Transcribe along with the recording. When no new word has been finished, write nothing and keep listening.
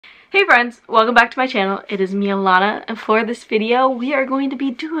Hey friends, welcome back to my channel. It is me, Alana, and for this video we are going to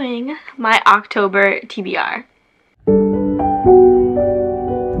be doing my October TBR.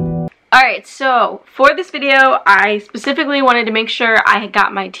 Alright, so for this video I specifically wanted to make sure I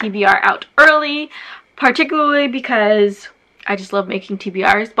got my TBR out early, particularly because I just love making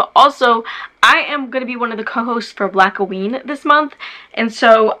TBRs, but also I am going to be one of the co-hosts for Blackoween this month, and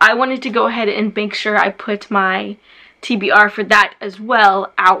so I wanted to go ahead and make sure I put my TBR for that as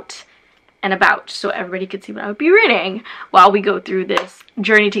well out and about so everybody could see what I would be reading while we go through this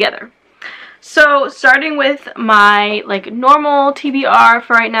journey together. So starting with my normal TBR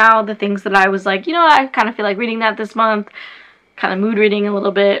for right now, the things that I was like, you know, I kind of feel like reading that this month, kind of mood reading a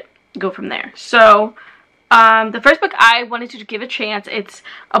little bit, go from there. So the first book I wanted to give a chance. It's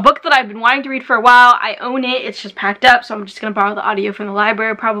a book that I've been wanting to read for a while. I own it. It's just packed up, so I'm just going to borrow the audio from the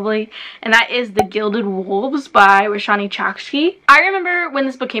library probably. And that is The Gilded Wolves by Roshani Chokshi. I remember when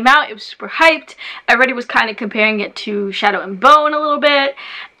this book came out, it was super hyped. Everybody was kind of comparing it to Shadow and Bone a little bit.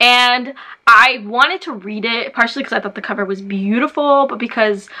 And I wanted to read it, partially because I thought the cover was beautiful, but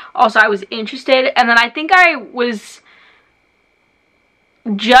because also I was interested. And then I think I was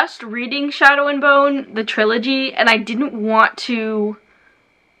just reading Shadow and Bone, the trilogy, and I didn't want to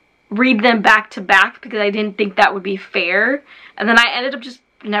read them back to back because I didn't think that would be fair. And then I ended up just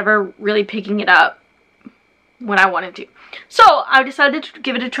never really picking it up when I wanted to. So I decided to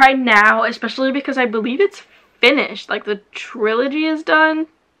give it a try now, especially because I believe it's finished. Like, the trilogy is done.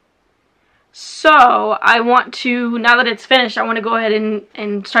 So I want to, now that it's finished, I want to go ahead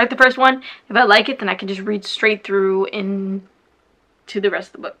and start the first one. If I like it, then I can just read straight through to the rest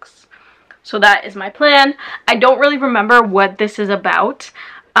of the books. So that is my plan. I don't really remember what this is about,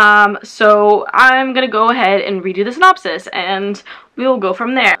 so I'm gonna go ahead and read you the synopsis and we will go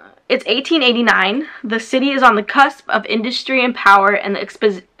from there. It's 1889. The city is on the cusp of industry and power, and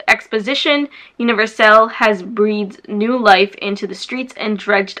the Exposition Universelle has breathed new life into the streets and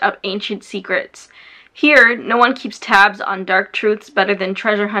dredged up ancient secrets. Here, no one keeps tabs on dark truths better than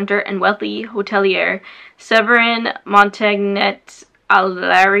treasure hunter and wealthy hotelier Severin Montagnet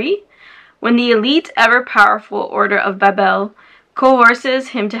Alary. When the elite, ever-powerful Order of Babel coerces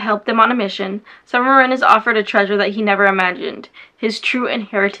him to help them on a mission, Severin is offered a treasure that he never imagined, his true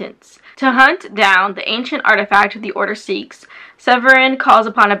inheritance. To hunt down the ancient artifact the Order seeks, Severin calls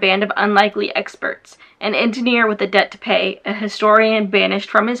upon a band of unlikely experts, an engineer with a debt to pay, a historian banished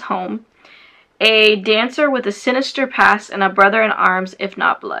from his home, a dancer with a sinister past, and a brother-in-arms, if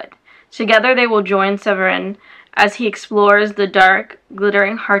not blood. Together they will join Severin as he explores the dark,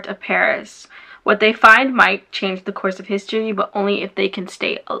 glittering heart of Paris. What they find might change the course of history, but only if they can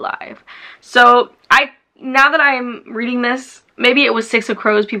stay alive. So, now that I'm reading this, maybe it was Six of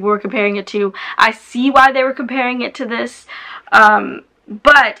Crows people were comparing it to. I see why they were comparing it to this,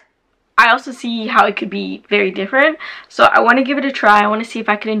 but I also see how it could be very different. So I want to give it a try. I want to see if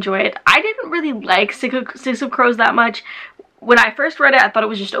I can enjoy it. I didn't really like Six of Crows that much. When I first read it, I thought it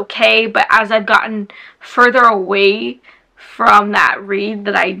was just okay, but as I've gotten further away from that read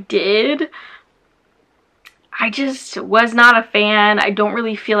that I did, I just was not a fan. I don't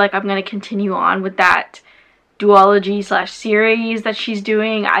really feel like I'm going to continue on with that duology slash series that she's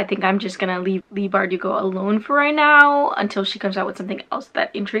doing. I think I'm just going to leave Bardugo alone for right now until she comes out with something else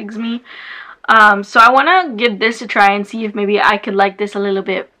that intrigues me. So I want to give this a try and see if maybe I could like this a little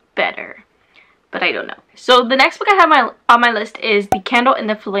bit better. But I don't know. So the next book I have on my list is The Candle in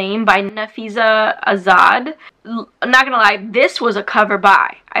the Flame by Nafiza Azad. I'm not gonna lie, this was a cover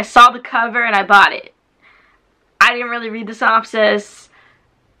buy. I saw the cover and I bought it. I didn't really read the synopsis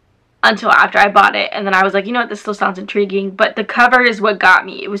until after I bought it, and then I was like, you know what, this still sounds intriguing, but the cover is what got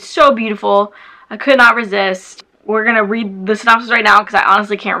me. It was so beautiful. I could not resist. We're gonna read the synopsis right now because I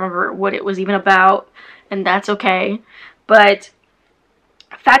honestly can't remember what it was even about, and that's okay. But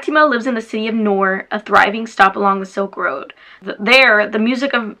Fatima lives in the city of Noor, a thriving stop along the Silk Road. There, the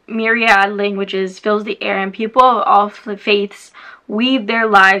music of myriad languages fills the air, and people of all faiths weave their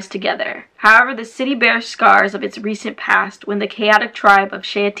lives together. However, the city bears scars of its recent past, when the chaotic tribe of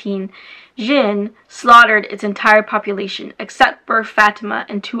Shayateen Jinn slaughtered its entire population, except for Fatima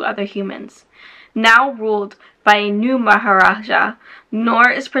and 2 other humans. Now ruled by a new Maharaja, Noor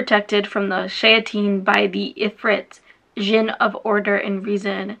is protected from the Shayateen by the Ifrit Jinn of Order and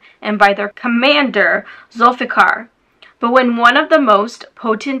Reason, and by their commander, Zulfikar. But when one of the most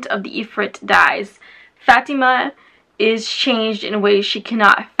potent of the Ifrit dies, Fatima is changed in ways she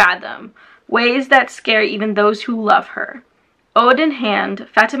cannot fathom, ways that scare even those who love her. Ode in hand,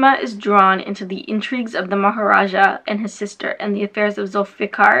 Fatima is drawn into the intrigues of the Maharaja and his sister, and the affairs of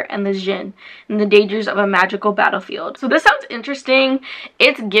Zulfikar and the Jinn, and the dangers of a magical battlefield. So this sounds interesting.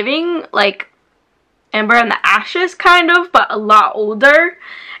 It's giving like Amber and the Ashes kind of, but a lot older.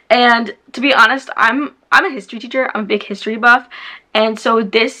 And to be honest, I'm a history teacher. I'm a big history buff, and so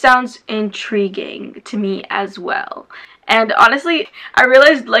this sounds intriguing to me as well. And honestly, I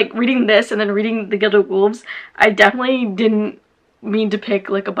realized like reading this and then reading The Gilded Wolves, I definitely didn't mean to pick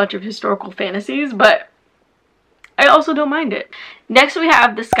like a bunch of historical fantasies, but I also don't mind it. Next we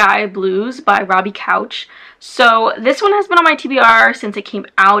have The Sky Blues by Robbie Couch. So this one has been on my TBR since it came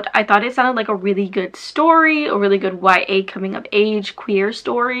out. I thought it sounded like a really good story, a really good YA coming of age queer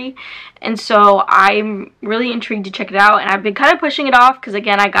story. And so I'm really intrigued to check it out, and I've been kind of pushing it off because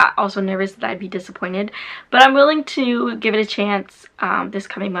again I got also nervous that I'd be disappointed. But I'm willing to give it a chance this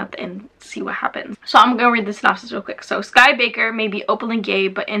coming month and see what happens. So I'm going to read the synopsis real quick. So Sky Baker may be openly gay,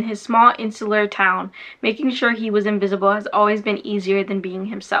 but in his small insular town, making sure he was invisible has always been easier than being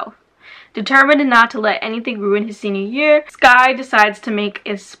himself. Determined not to let anything ruin his senior year, Sky decides to make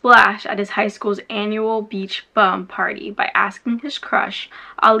a splash at his high school's annual beach bum party by asking his crush,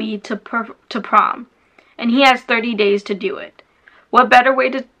 Ali, to prom. And he has 30 days to do it. What better way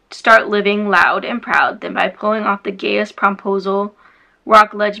to start living loud and proud than by pulling off the gayest promposal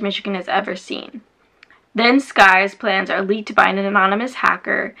Rockledge, Michigan has ever seen. Then Sky's plans are leaked by an anonymous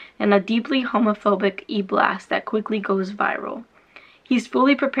hacker in a deeply homophobic e-blast that quickly goes viral. He's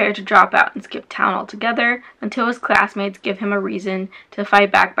fully prepared to drop out and skip town altogether until his classmates give him a reason to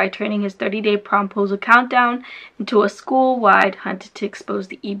fight back by turning his 30-day promposal countdown into a school-wide hunt to expose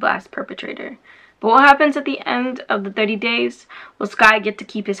the e-blast perpetrator. But what happens at the end of the 30 days? Will Sky get to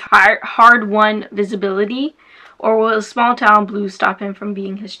keep his hard-won visibility, or will his small-town blues stop him from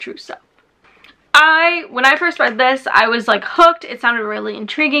being his true self? When I first read this, I was like hooked. It sounded really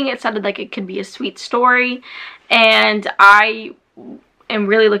intriguing. It sounded like it could be a sweet story, and I am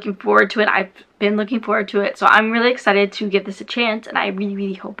really looking forward to it. I've been looking forward to it, so I'm really excited to give this a chance, and I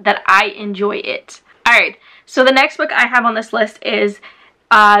really hope that I enjoy it. Alright, so the next book I have on this list is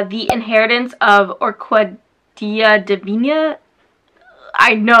The Inheritance of Orquídea Divina.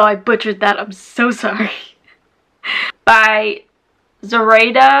 I know I butchered that, I'm so sorry. By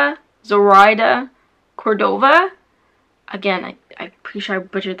Zoraida Cordova. Again, I'm pretty sure I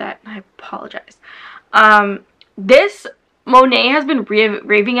butchered that, and I apologize. This Monet has been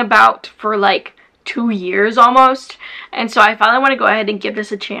raving about for like 2 years almost, and so I finally want to go ahead and give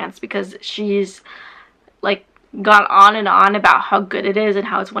this a chance because she's like gone on and on about how good it is and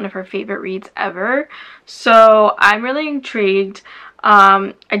how it's one of her favorite reads ever. So I'm really intrigued.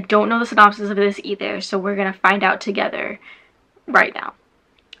 I don't know the synopsis of this either, so we're gonna find out together right now.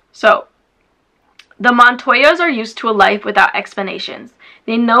 So the Montoyas are used to a life without explanations.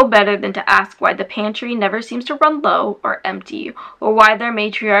 They know better than to ask why the pantry never seems to run low or empty, or why their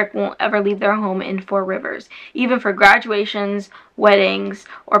matriarch won't ever leave their home in Four Rivers, even for graduations, weddings,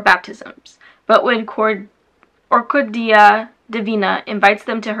 or baptisms. But when Orquídea Divina invites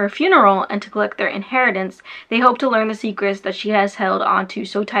them to her funeral and to collect their inheritance, they hope to learn the secrets that she has held onto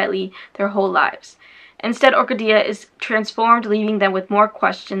so tightly their whole lives. Instead, Orquídea is transformed, leaving them with more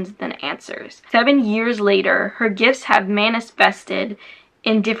questions than answers. 7 years later, her gifts have manifested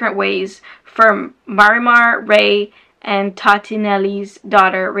in different ways for Marimar, Ray, and Tatinelli's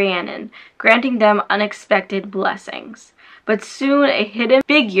daughter, Rhiannon, granting them unexpected blessings. But soon a hidden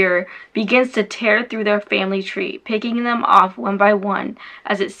figure begins to tear through their family tree, picking them off one by one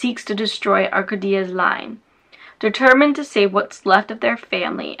as it seeks to destroy Orquídea's line. Determined to save what's left of their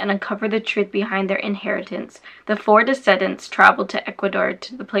family and uncover the truth behind their inheritance, the 4 descendants traveled to Ecuador,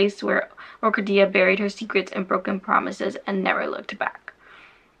 to the place where Orquídea buried her secrets and broken promises and never looked back.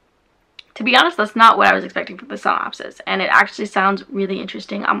 To be honest, that's not what I was expecting from the synopsis, and it actually sounds really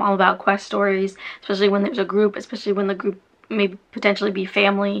interesting. I'm all about quest stories, especially when there's a group, especially when the group may potentially be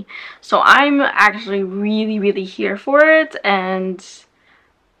family. So I'm actually really here for it, and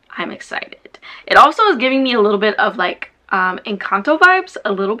I'm excited. It also is giving me a little bit of like Encanto vibes,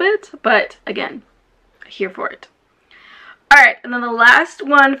 a little bit, but again, here for it. Alright, and then the last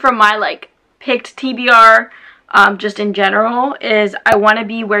one from my like picked TBR, just in general, is I Want to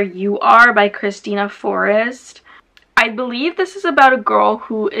Be Where You Are by Christina Forrest. I believe this is about a girl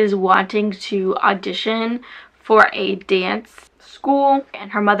who is wanting to audition for a dance school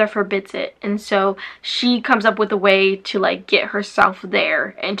and her mother forbids it, and so she comes up with a way to like get herself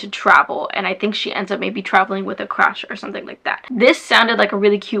there and to travel, and I think she ends up maybe traveling with a crush or something like that. This sounded like a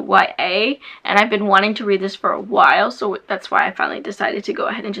really cute YA, and I've been wanting to read this for a while, so that's why I finally decided to go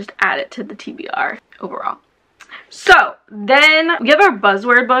ahead and just add it to the TBR overall. So then we have our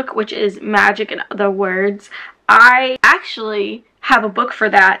buzzword book, which is Magic and Other Words. I actually have a book for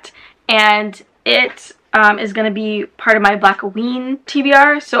that, and it is going to be part of my Blackoween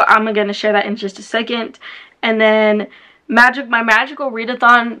TBR, so I'm going to share that in just a second. And then my magical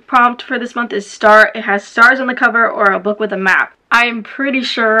readathon prompt for this month is star. It has stars on the cover or a book with a map. I am pretty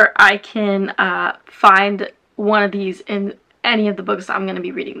sure I can find one of these in any of the books I'm going to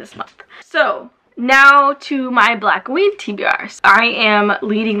be reading this month. So now to my Blackoween TBRs. I am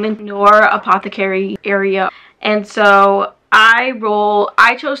leading the Nor Apothecary area, and so I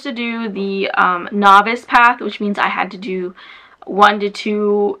chose to do the novice path, which means I had to do 1 to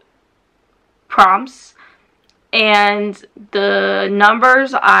 2 prompts, and the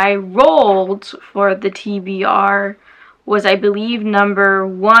numbers I rolled for the TBR was, I believe, number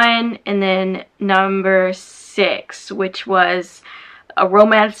 1 and then number 6, which was a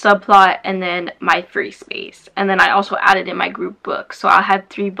romance subplot, and then my free space. And then I also added in my group book, so I'll have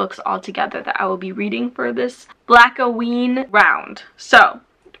 3 books altogether that I will be reading for this Blackoween round. So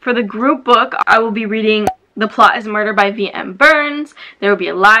for the group book, I will be reading The Plot is Murder by V.M. Burns. There will be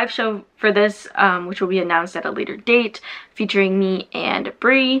a live show for this, which will be announced at a later date, featuring me and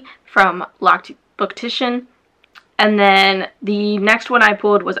Bree from Booktition. And then the next one I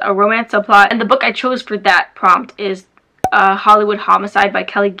pulled was a romance subplot, and the book I chose for that prompt is Hollywood Homicide by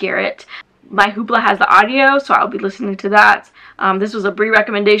Kelly Garrett. My Hoopla has the audio, so I'll be listening to that. This was a Bree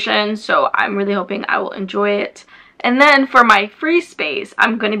recommendation, so I'm really hoping I will enjoy it. And then for my free space,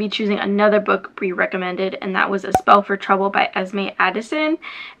 I'm going to be choosing another book Bree recommended, and that was A Spell for Trouble by Esme Addison.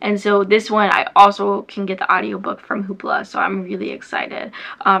 And so this one I also can get the audiobook from Hoopla, so I'm really excited.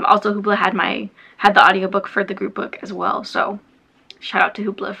 Also, Hoopla had the audiobook for the group book as well, so shout out to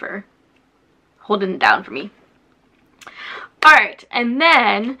Hoopla for holding it down for me. Alright, and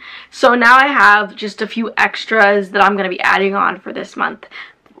then, so now I have just a few extras that I'm going to be adding on for this month.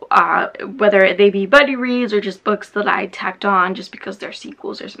 Whether they be buddy reads or just books that I tacked on just because they're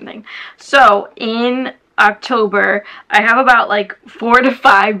sequels or something. So in October, I have about like 4 to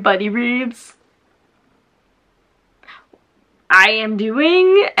 5 buddy reads I am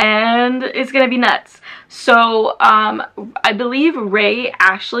doing, and it's gonna be nuts. So I believe Ray,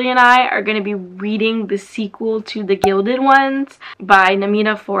 Ashley, and I are gonna be reading the sequel to The Gilded Ones by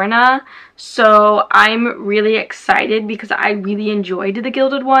Namita Forna. So I'm really excited because I really enjoyed The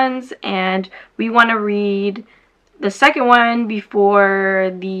Gilded Ones, and we want to read the second one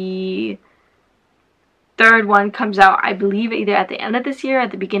before the third one comes out, I believe either at the end of this year or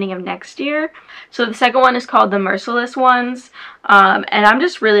at the beginning of next year. So the second one is called The Merciless Ones, and I'm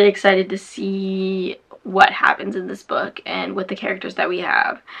just really excited to see what happens in this book and with the characters that we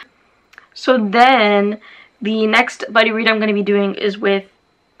have. So then the next buddy read I'm going to be doing is with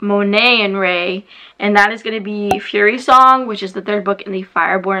Monet and Ray, and that is going to be Fury Song, which is the 3rd book in the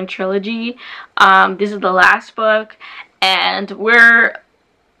Fireborn trilogy. This is the last book, and we're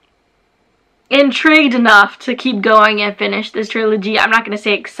intrigued enough to keep going and finish this trilogy. I'm not going to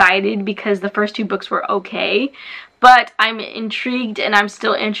say excited because the first 2 books were okay, but I'm intrigued and I'm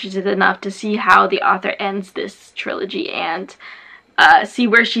still interested enough to see how the author ends this trilogy and see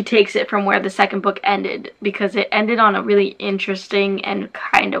where she takes it from where the second book ended, because it ended on a really interesting and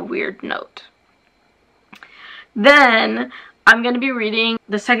kind of weird note. Then I'm going to be reading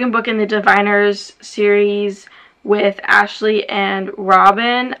the second book in the Diviners series with Ashley and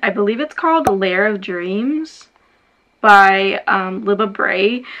Robin. I believe it's called The Lair of Dreams by Libba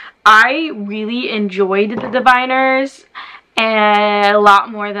Bray. I really enjoyed the Diviners and a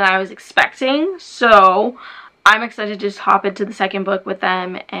lot more than I was expecting, so I'm excited to just hop into the second book with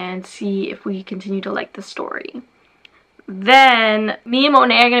them and see if we continue to like the story. Then me and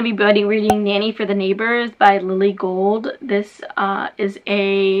Monet are going to be buddy reading Nanny for the Neighbors by Lily Gold. This is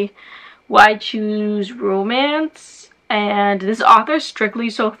a Why Choose romance, and this author strictly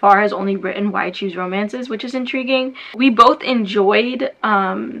so far has only written Why Choose romances, which is intriguing. We both enjoyed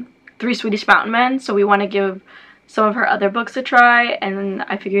 3 Swedish Mountain Men, so we want to give some of her other books a try, and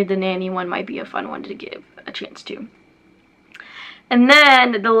I figured the Nanny one might be a fun one to give a chance to. And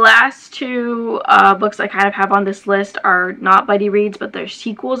then the last 2 books I kind of have on this list are not buddy reads, but they're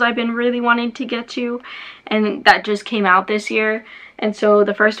sequels I've been really wanting to get to, and that just came out this year. And so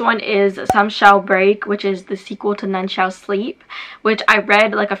the first one is Some Shall Break, which is the sequel to None Shall Sleep, which I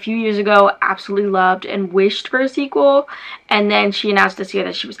read like a few years ago, absolutely loved, and wished for a sequel. And then she announced this year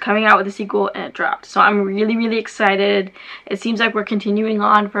that she was coming out with a sequel, and it dropped. So I'm really, really excited. It seems like we're continuing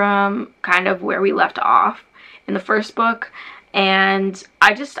on from kind of where we left off in the first book. And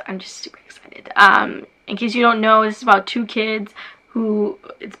I'm just super excited. In case you don't know, this is about 2 kids who,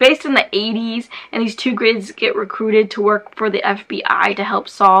 it's based in the 80s, and these two kids get recruited to work for the FBI to help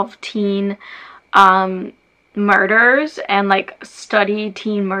solve teen murders and like study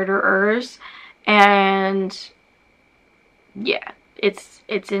teen murderers. And yeah, it's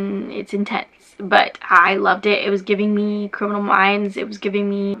intense, but I loved it. It was giving me Criminal Minds, it was giving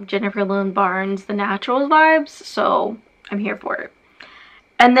me Jennifer Lynn Barnes, The Naturals vibes, so I'm here for it.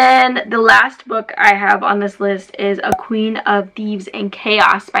 And then the last book I have on this list is A Queen of Thieves and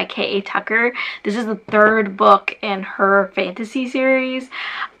Chaos by K.A. Tucker. This is the third book in her fantasy series.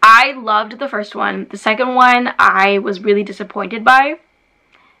 I loved the first one. The second one I was really disappointed by.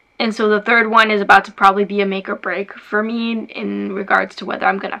 And so the third one is about to probably be a make or break for me in regards to whether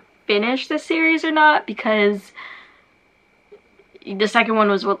I'm going to finish the series or not, because the second one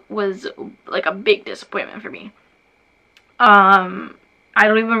was like a big disappointment for me. I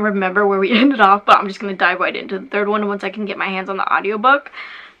don't even remember where we ended off, but I'm just going to dive right into the third one once I can get my hands on the audiobook.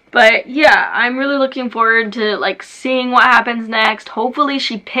 But yeah, I'm really looking forward to like seeing what happens next. Hopefully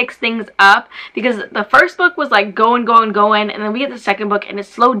she picks things up, because the first book was like going, and then we get the second book and it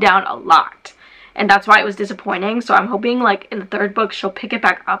slowed down a lot. And that's why it was disappointing. So I'm hoping like in the third book she'll pick it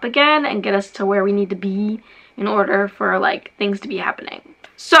back up again and get us to where we need to be in order for like things to be happening.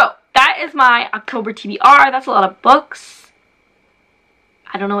 So that is my October TBR. That's a lot of books.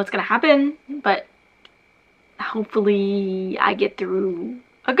 I don't know what's gonna happen, but hopefully I get through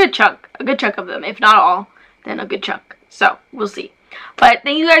a good chunk of them. If not all, then a good chunk. So we'll see. But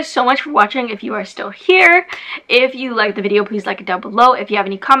thank you guys so much for watching if you are still here. If you liked the video, please like it down below. If you have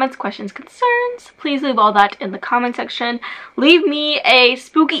any comments, questions, concerns, please leave all that in the comment section. Leave me a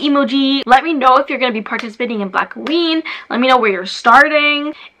spooky emoji. Let me know if you're going to be participating in Blackoween. Let me know where you're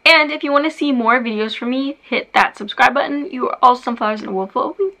starting. And if you want to see more videos from me, hit that subscribe button. You are all sunflowers in a world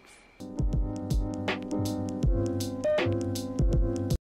full of